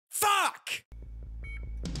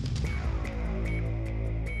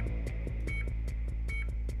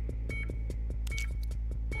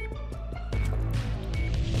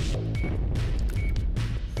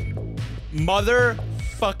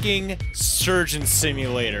Motherfucking Surgeon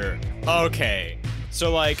Simulator. Okay.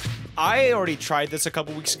 So, like, I already tried this a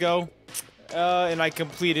couple weeks ago, and I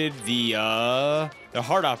completed the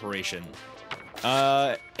heart operation.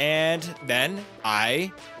 And then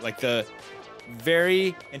I, like the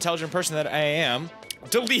very intelligent person that I am,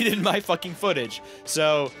 deleted my fucking footage.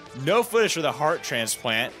 So, no footage for the heart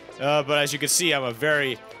transplant, but as you can see, I'm a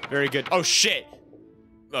very, very good— oh shit!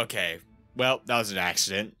 Okay, well, that was an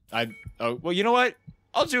accident. Oh, well, you know what?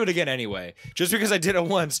 I'll do it again anyway. Just because I did it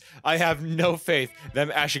once, I have no faith that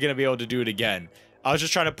I'm actually gonna be able to do it again. I was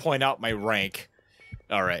just trying to point out my rank.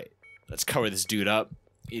 Alright, let's cover this dude up.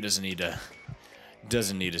 He doesn't need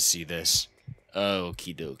to see this.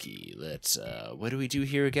 Okie dokie, let's, what do we do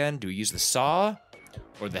here again? Do we use the saw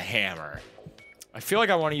or the hammer? I feel like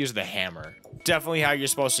I want to use the hammer. Definitely how you're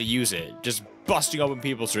supposed to use it. Just busting open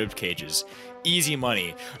people's rib cages. Easy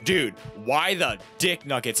money. Dude, why the dick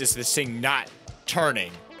nuggets is this thing not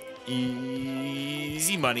turning?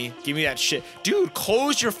 Easy money. Give me that shit. Dude,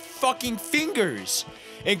 close your fucking fingers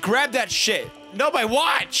and grab that shit. No, my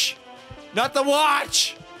watch! Not the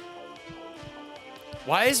watch!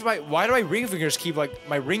 Why do my ring fingers keep, like,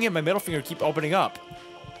 my ring and my middle finger keep opening up?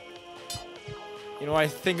 You know what I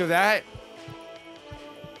think of that?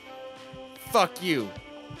 Fuck you.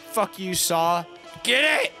 Fuck you, Saw.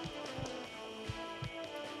 Get it!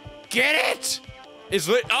 Get it! It's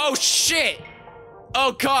lit— oh shit!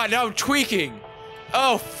 Oh god, now I'm tweaking.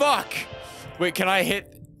 Oh fuck. Wait, can I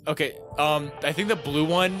hit— okay, I think the blue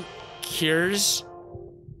one cures.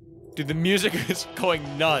 Dude, the music is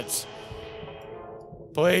going nuts.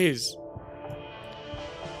 Please.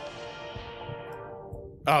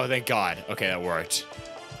 Oh, thank God. Okay, that worked.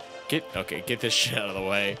 Get this shit out of the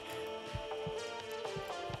way.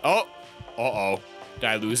 Oh. Uh-oh. Did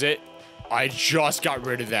I lose it? I just got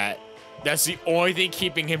rid of that. That's the only thing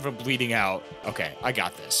keeping him from bleeding out. Okay, I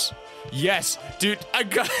got this. Yes, dude, I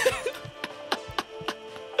got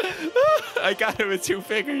I got it with 2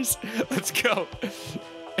 fingers. Let's go.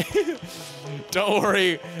 Don't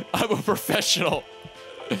worry, I'm a professional.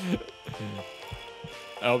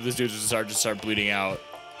 I hope this dude doesn't start bleeding out.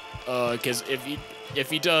 Because if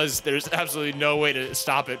he does, there's absolutely no way to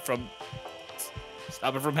stop it from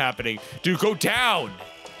happening. Dude, go down!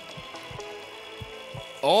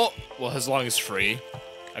 Oh, well, his lung is free.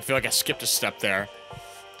 I feel like I skipped a step there.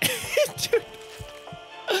 Dude.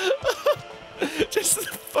 Just the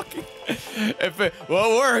fucking—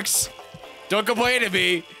 well, it works. Don't complain to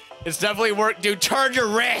me. It's definitely worked. Dude, turn your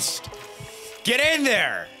wrist. Get in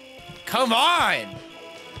there. Come on.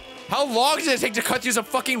 How long does it take to cut through some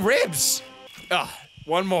fucking ribs? Ugh,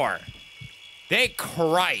 one more. Thank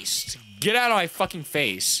Christ. Get out of my fucking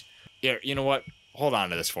face. Yeah, you know what? Hold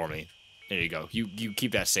on to this for me. There you go. You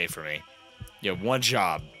keep that safe for me. You have one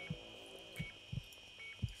job.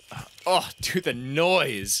 Oh, dude, the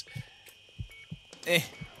noise.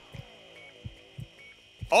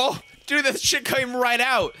 Oh, dude, that shit came right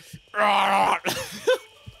out. All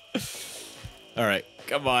right,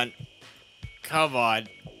 come on. Come on.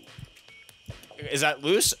 Is that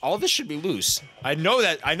loose? All this should be loose. I know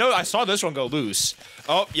that. I saw this one go loose.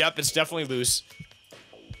 Oh, yep, it's definitely loose.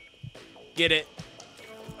 Get it.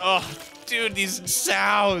 Oh, dude, these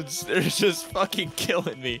sounds. They're just fucking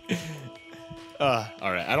killing me. All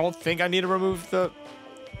right. I don't think I need to remove the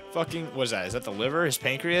fucking— what is that? Is that the liver? His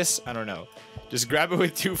pancreas? I don't know. Just grab it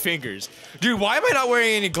with 2 fingers. Dude, why am I not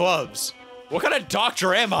wearing any gloves? What kind of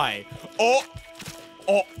doctor am I? Oh.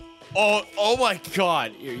 Oh my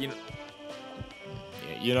God.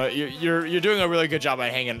 You're doing a really good job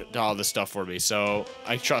at hanging all this stuff for me, so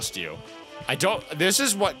I trust you. This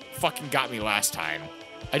is what fucking got me last time.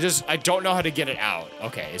 I don't know how to get it out.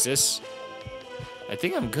 Okay, is this— I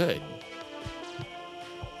think I'm good.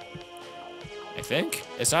 I think?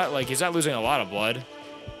 It's not like he's not losing a lot of blood.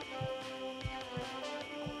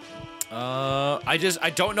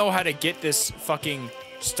 I don't know how to get this fucking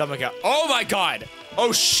stomach out. Oh my God!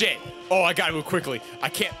 Oh shit! Oh, I gotta move quickly. I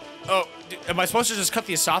can't— oh, am I supposed to just cut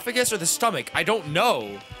the esophagus or the stomach? I don't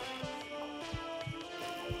know.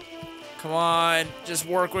 Come on, just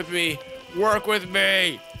work with me. Work with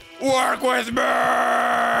me! Work with me!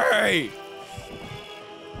 I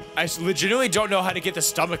legitimately don't know how to get the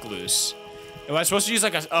stomach loose. Am I supposed to use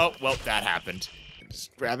like a— oh, well, that happened.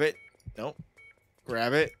 Just grab it. No.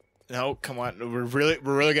 Grab it. No, come on. We're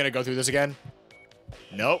really gonna go through this again?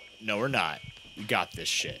 Nope. No, we're not. We got this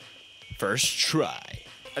shit. First try.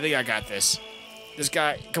 I think I got this. This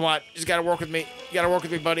guy, come on. You just gotta work with me. You gotta work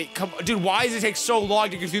with me, buddy. Come on. Dude, why does it take so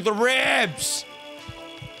long to get through the ribs?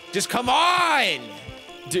 Just come on!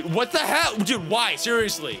 Dude, what the hell? Dude, why?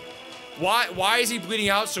 Seriously. Why is he bleeding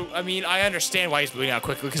out? So, I mean, I understand why he's bleeding out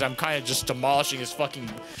quickly because I'm kind of just demolishing his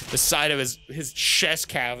the side of his chest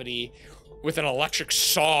cavity with an electric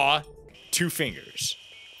saw. 2 fingers.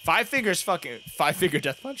 5 fingers fucking 5-finger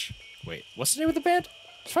death punch? Wait, what's the name of the band?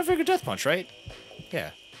 It's 5-finger death punch, right?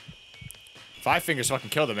 Yeah. 5 fingers fucking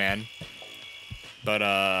kill the man. But,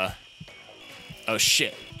 oh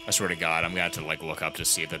shit. I swear to God, I'm gonna have to, like, look up to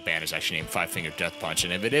see if the band is actually named 5-finger death punch,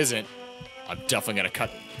 and if it isn't, I'm definitely gonna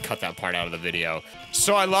cut that part out of the video.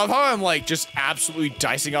 So I love how I'm, like, just absolutely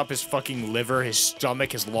dicing up his fucking liver, his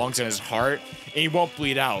stomach, his lungs, and his heart, and he won't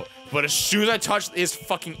bleed out. But as soon as I touch his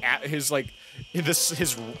fucking, the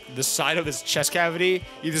side of his chest cavity,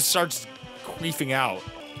 he just starts queefing out.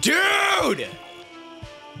 Dude!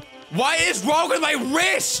 What is wrong with my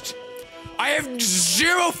wrist? I have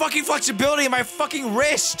 0 fucking flexibility in my fucking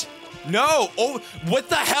wrist. No. Oh, what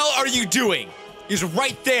the hell are you doing? It's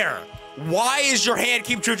right there. Why is your hand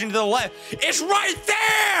keep drifting to the left? It's right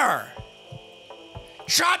there.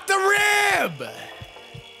 Chop the rib.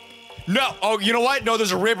 No. Oh, you know what? No,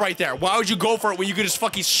 there's a rib right there. Why would you go for it when you could just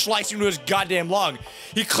fucking slice into his goddamn lung?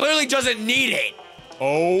 He clearly doesn't need it.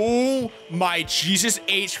 Oh my Jesus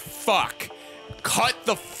H fuck. Cut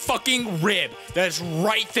the fucking rib. That is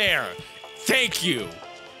right there. Thank you.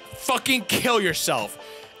 Fucking kill yourself.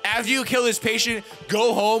 After you kill this patient,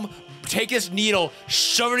 go home, take this needle,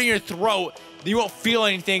 shove it in your throat, then you won't feel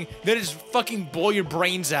anything, then just fucking blow your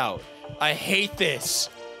brains out. I hate this.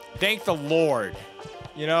 Thank the Lord.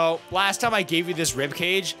 You know, last time I gave you this rib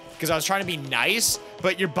cage because I was trying to be nice,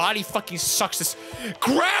 but your body fucking sucks this.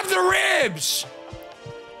 Grab the ribs!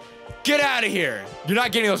 Get out of here. You're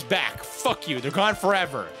not getting those back. Fuck you. They're gone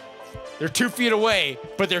forever. They're 2 feet away,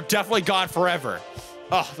 but they're definitely gone forever.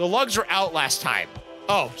 Oh, the lungs were out last time.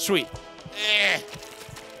 Oh, sweet.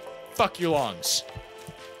 Fuck your lungs.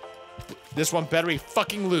 This one better be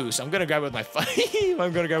fucking loose. I'm gonna grab it with my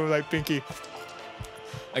I'm gonna grab it with my pinky.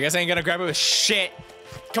 I guess I ain't gonna grab it with shit.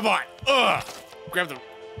 Come on. Ugh. Grab it.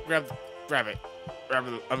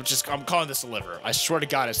 I'm calling this the liver. I swear to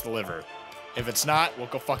God it's the liver. If it's not, well,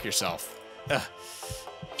 go fuck yourself. Grab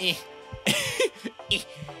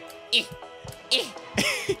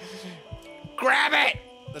it!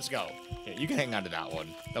 Let's go. Yeah, you can hang on to that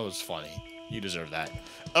one. That was funny. You deserve that.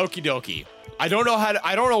 Okie dokie. I don't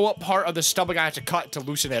know what part of the stomach I have to cut to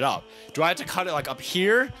loosen it up. Do I have to cut it like up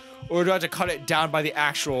here? Or do I have to cut it down by the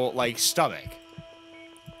actual like stomach?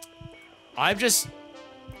 Okay.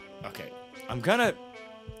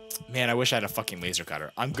 Man, I wish I had a fucking laser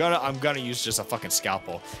cutter. I'm gonna use just a fucking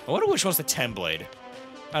scalpel. I wonder which one's the 10 blade.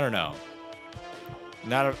 I don't know.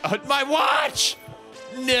 My watch!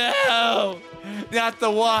 No! Not the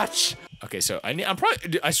watch! Okay, so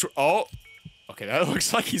oh! Okay, that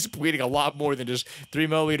looks like he's bleeding a lot more than just 3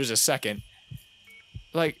 milliliters a second.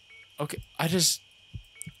 Like, okay,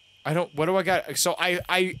 what do I got? So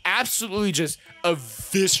I absolutely just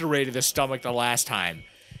eviscerated the stomach the last time.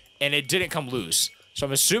 And it didn't come loose. So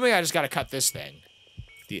I'm assuming I just gotta cut this thing.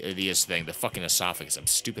 The fucking esophagus. I'm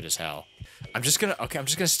stupid as hell. I'm just gonna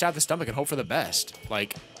stab the stomach and hope for the best.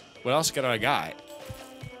 Like, what else do I got?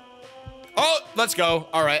 Oh, let's go.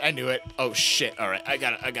 All right, I knew it. Oh shit. All right, I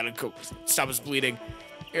gotta go. Stop his bleeding.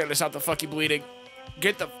 I gotta stop the fucking bleeding.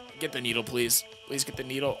 Get the needle, please. Please get the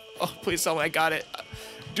needle. Oh, please tell me I got it.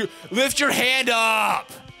 Dude, lift your hand up.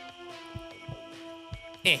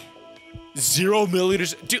 0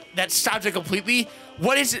 milliliters. Dude, that stopped it completely.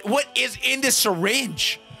 What is it? What is in this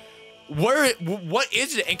syringe? What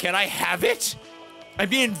is it? And can I have it? I'd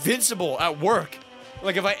be invincible at work.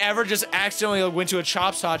 Like if I ever just accidentally went to a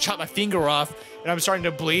chop saw, chopped my finger off, and I'm starting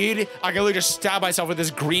to bleed, I can literally just stab myself with this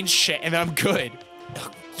green shit, and then I'm good.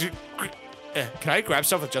 Can I grab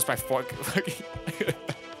stuff with just my fork?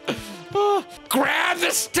 Grab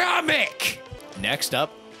the stomach! Next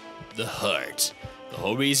up, the heart. The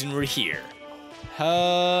whole reason we're here.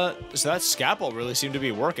 So that scalpel really seemed to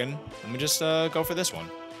be working. Let me just go for this one.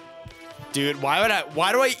 Dude, why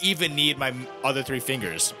do I even need my other 3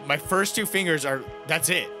 fingers? My first 2 fingers that's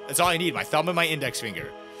it. That's all I need, my thumb and my index finger.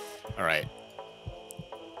 All right.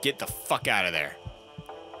 Get the fuck out of there.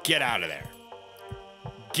 Get out of there.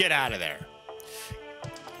 Get out of there.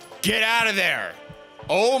 Get out of there.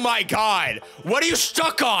 Oh my God. What are you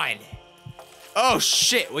stuck on? Oh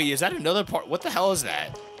shit, wait, is that another part? What the hell is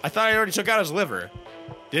that? I thought I already took out his liver.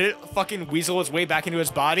 Did it fucking weasel its way back into his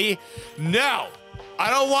body? No! I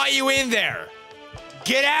don't want you in there!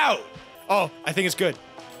 Get out! Oh, I think it's good.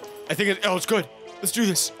 It's good. Let's do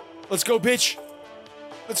this. Let's go, bitch.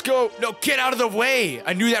 Let's go. No, get out of the way!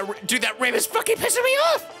 I knew that, dude, that rib is fucking pissing me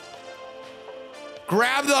off!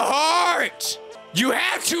 Grab the heart! You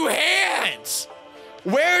have 2 hands!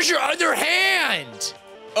 Where's your other hand?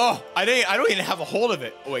 Oh, I don't even have a hold of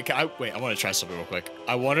it. Wait, I want to try something real quick.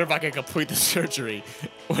 I wonder if I can complete the surgery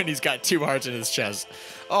when he's got 2 hearts in his chest.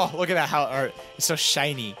 Oh, look at that, how it's so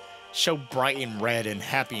shiny, so bright and red and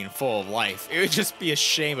happy and full of life. It would just be a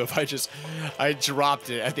shame if I dropped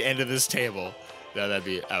it at the end of this table. No, that'd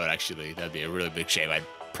be a really big shame. I'd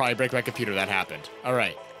probably break my computer if that happened. All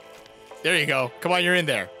right, there you go. Come on, you're in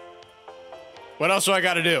there. What else do I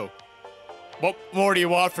got to do? What more do you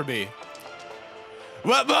want from me?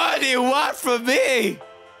 What more do you want from me?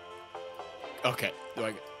 Okay,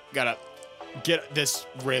 I gotta get this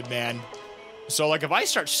rib, man. So, like, if I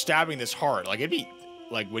start stabbing this hard, like, it'd be,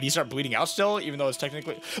 like, would he start bleeding out still, even though it's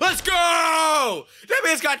technically... Let's go! That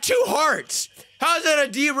man's got 2 hearts! How's that a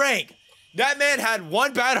D rank? That man had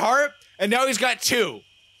 1 bad heart, and now he's got 2.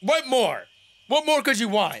 What more? What more could you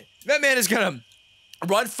want? That man is gonna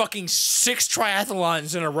run fucking 6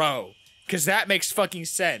 triathlons in a row, because that makes fucking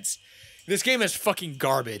sense. This game is fucking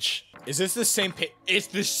garbage. Is this the same it's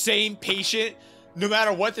the same patient no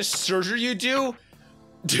matter what the surgery you do?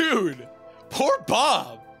 Dude, poor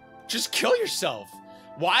Bob. Just kill yourself.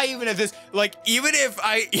 Why even if this, like, even if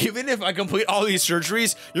I complete all these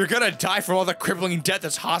surgeries, you're gonna die from all the crippling debt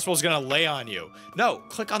this hospital's gonna lay on you. No,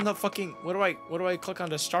 click on the fucking, what do I click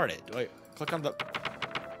on to start it? Do I click on the,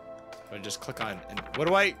 do I just click on, and what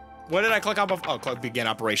did I click on before? Oh, click begin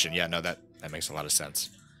operation. Yeah, no, that makes a lot of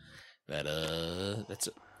sense. That's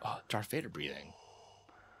Darth Vader breathing.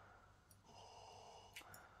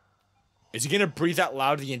 Is he gonna breathe out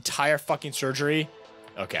loud the entire fucking surgery?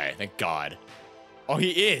 Okay, thank God. Oh, he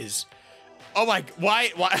is. Oh my, why,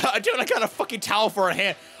 dude, I got a fucking towel for a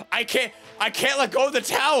hand. I can't let go of the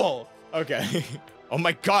towel. Okay. Oh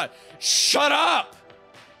my God, shut up.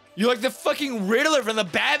 You're like the fucking Riddler from the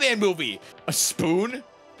Batman movie. A spoon?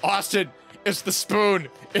 Austin, it's the spoon.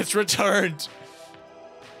 It's returned.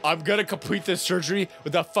 I'm gonna complete this surgery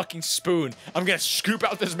with a fucking spoon. I'm gonna scoop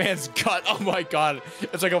out this man's gut. Oh my God.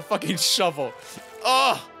 It's like a fucking shovel.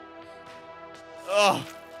 Oh. Oh.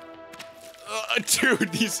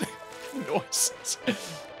 Dude, these noises.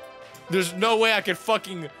 There's no way I could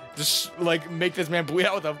fucking just, like, make this man bleed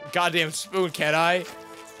out with a goddamn spoon, can I?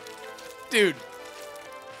 Dude.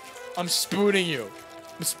 I'm spooning you.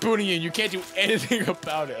 I'm spooning you. You can't do anything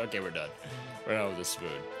about it. Okay, we're done. We're done with the spoon.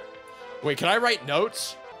 Wait, can I write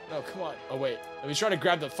notes? No, come on. Oh, wait. Let me try to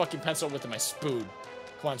grab the fucking pencil with my spoon.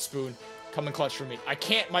 Come on, spoon. Come and clutch for me. I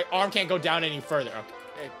can't. My arm can't go down any further.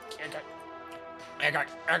 Okay.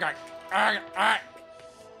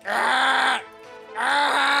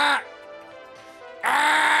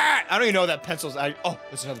 I don't even know that pencil's. Oh,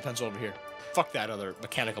 there's another pencil over here. Fuck that other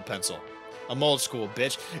mechanical pencil. I'm old school,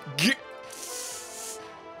 bitch.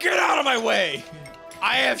 Get out of my way!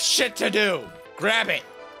 I have shit to do. Grab it.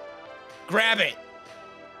 Grab it.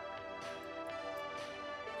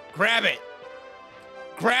 Grab it.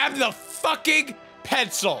 Grab the fucking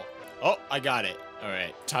pencil. Oh, I got it. All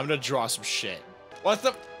right, time to draw some shit. What's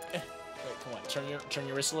the? Wait, come on. Turn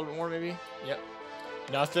your wrist a little bit more, maybe. Yep.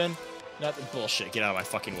 Nothing. Bullshit. Get out of my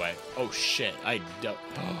fucking way. Oh shit. I don't.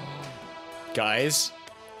 Guys,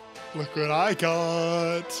 look what I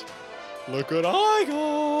got. Look what I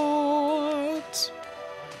got.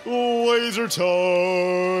 Laser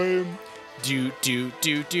time. Do.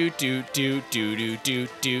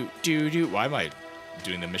 Why am I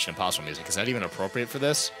doing the Mission Impossible music? Is that even appropriate for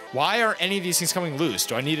this? Why are any of these things coming loose?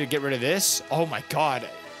 Do I need to get rid of this? Oh my God.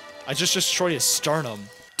 I just destroyed his sternum.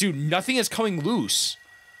 Dude, nothing is coming loose.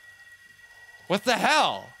 What the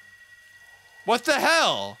hell? What the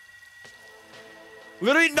hell?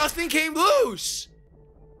 Literally nothing came loose.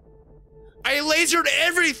 I lasered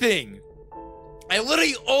everything. I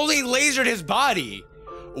literally only lasered his body.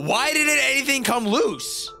 Why didn't anything come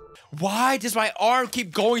loose? Why does my arm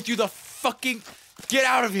keep going through the fucking... Get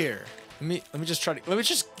out of here. Let me just try to...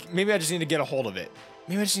 Maybe I just need to get a hold of it.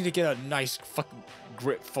 Maybe I just need to get a nice fucking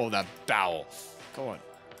grip full of that bowel. Come on.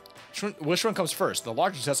 Which one comes first? The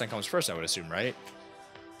large intestine comes first, I would assume, right?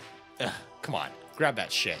 Ugh, come on. Grab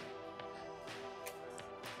that shit.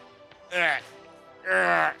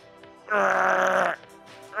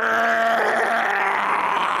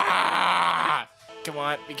 Come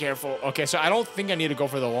on, be careful. Okay, so I don't think I need to go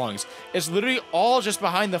for the lungs. It's literally all just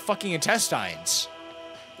behind the fucking intestines.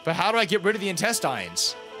 But how do I get rid of the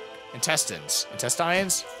intestines? Intestines.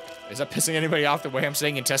 Intestines? Is that pissing anybody off the way I'm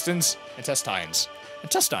saying intestines? Intestines.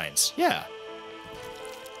 Intestines, yeah.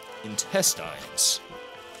 Intestines.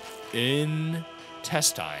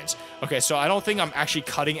 Intestines. Okay, so I don't think I'm actually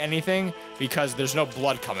cutting anything because there's no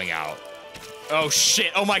blood coming out. Oh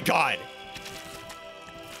shit, oh my God.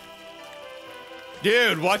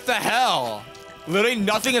 Dude, what the hell? Literally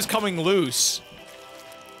nothing is coming loose.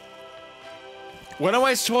 What am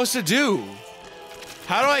I supposed to do?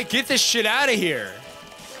 How do I get this shit out of here?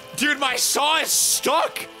 Dude, my saw is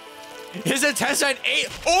stuck. His intestine ate.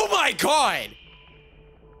 Oh my god.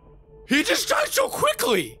 He just died so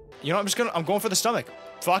quickly. You know, I'm going for the stomach.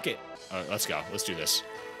 Fuck it. All right, let's go. Let's do this.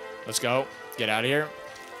 Let's go. Get out of here.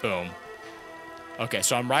 Boom. Okay,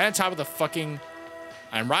 so I'm right on top of the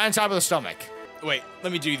stomach. Wait,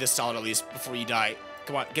 let me do you this solid at least before you die.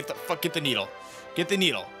 Come on, get the needle. Get the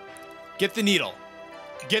needle. Get the needle.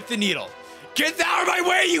 Get the needle. Get out of my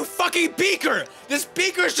way, you fucking beaker! This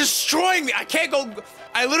beaker is destroying me. I can't go.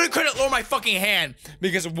 I literally couldn't lower my fucking hand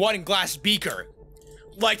because of one glass beaker.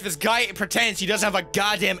 Like this guy pretends he doesn't have a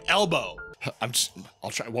goddamn elbow. I'll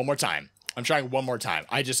try one more time. I'm trying one more time.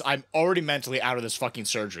 I'm already mentally out of this fucking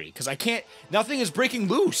surgery because I can't. Nothing is breaking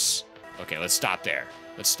loose. Okay, let's stop there.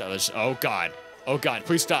 Let's stop. Oh god. Oh god,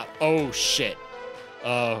 please stop. Oh shit.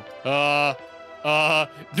 Dude,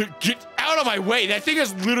 get out of my way. That thing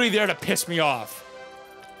is literally there to piss me off.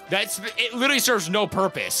 It literally serves no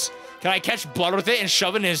purpose. Can I catch blood with it and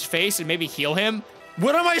shove it in his face and maybe heal him?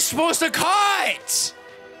 What am I supposed to cut?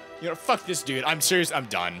 You know, fuck this dude. I'm serious. I'm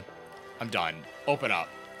done. I'm done. Open up.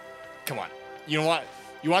 Come on. You want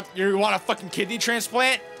a fucking kidney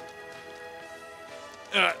transplant?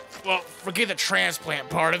 Well, forget the transplant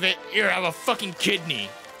part of it. Here, have a fucking kidney.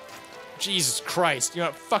 Jesus Christ. You know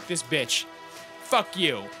what? Fuck this bitch. Fuck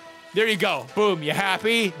you. There you go. Boom. You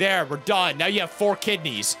happy? There. We're done. Now you have 4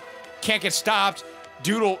 kidneys. Can't get stopped.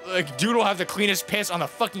 Dude will have the cleanest piss on the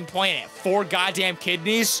fucking planet. 4 goddamn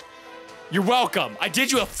kidneys? You're welcome. I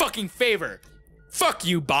did you a fucking favor. Fuck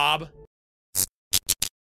you, Bob.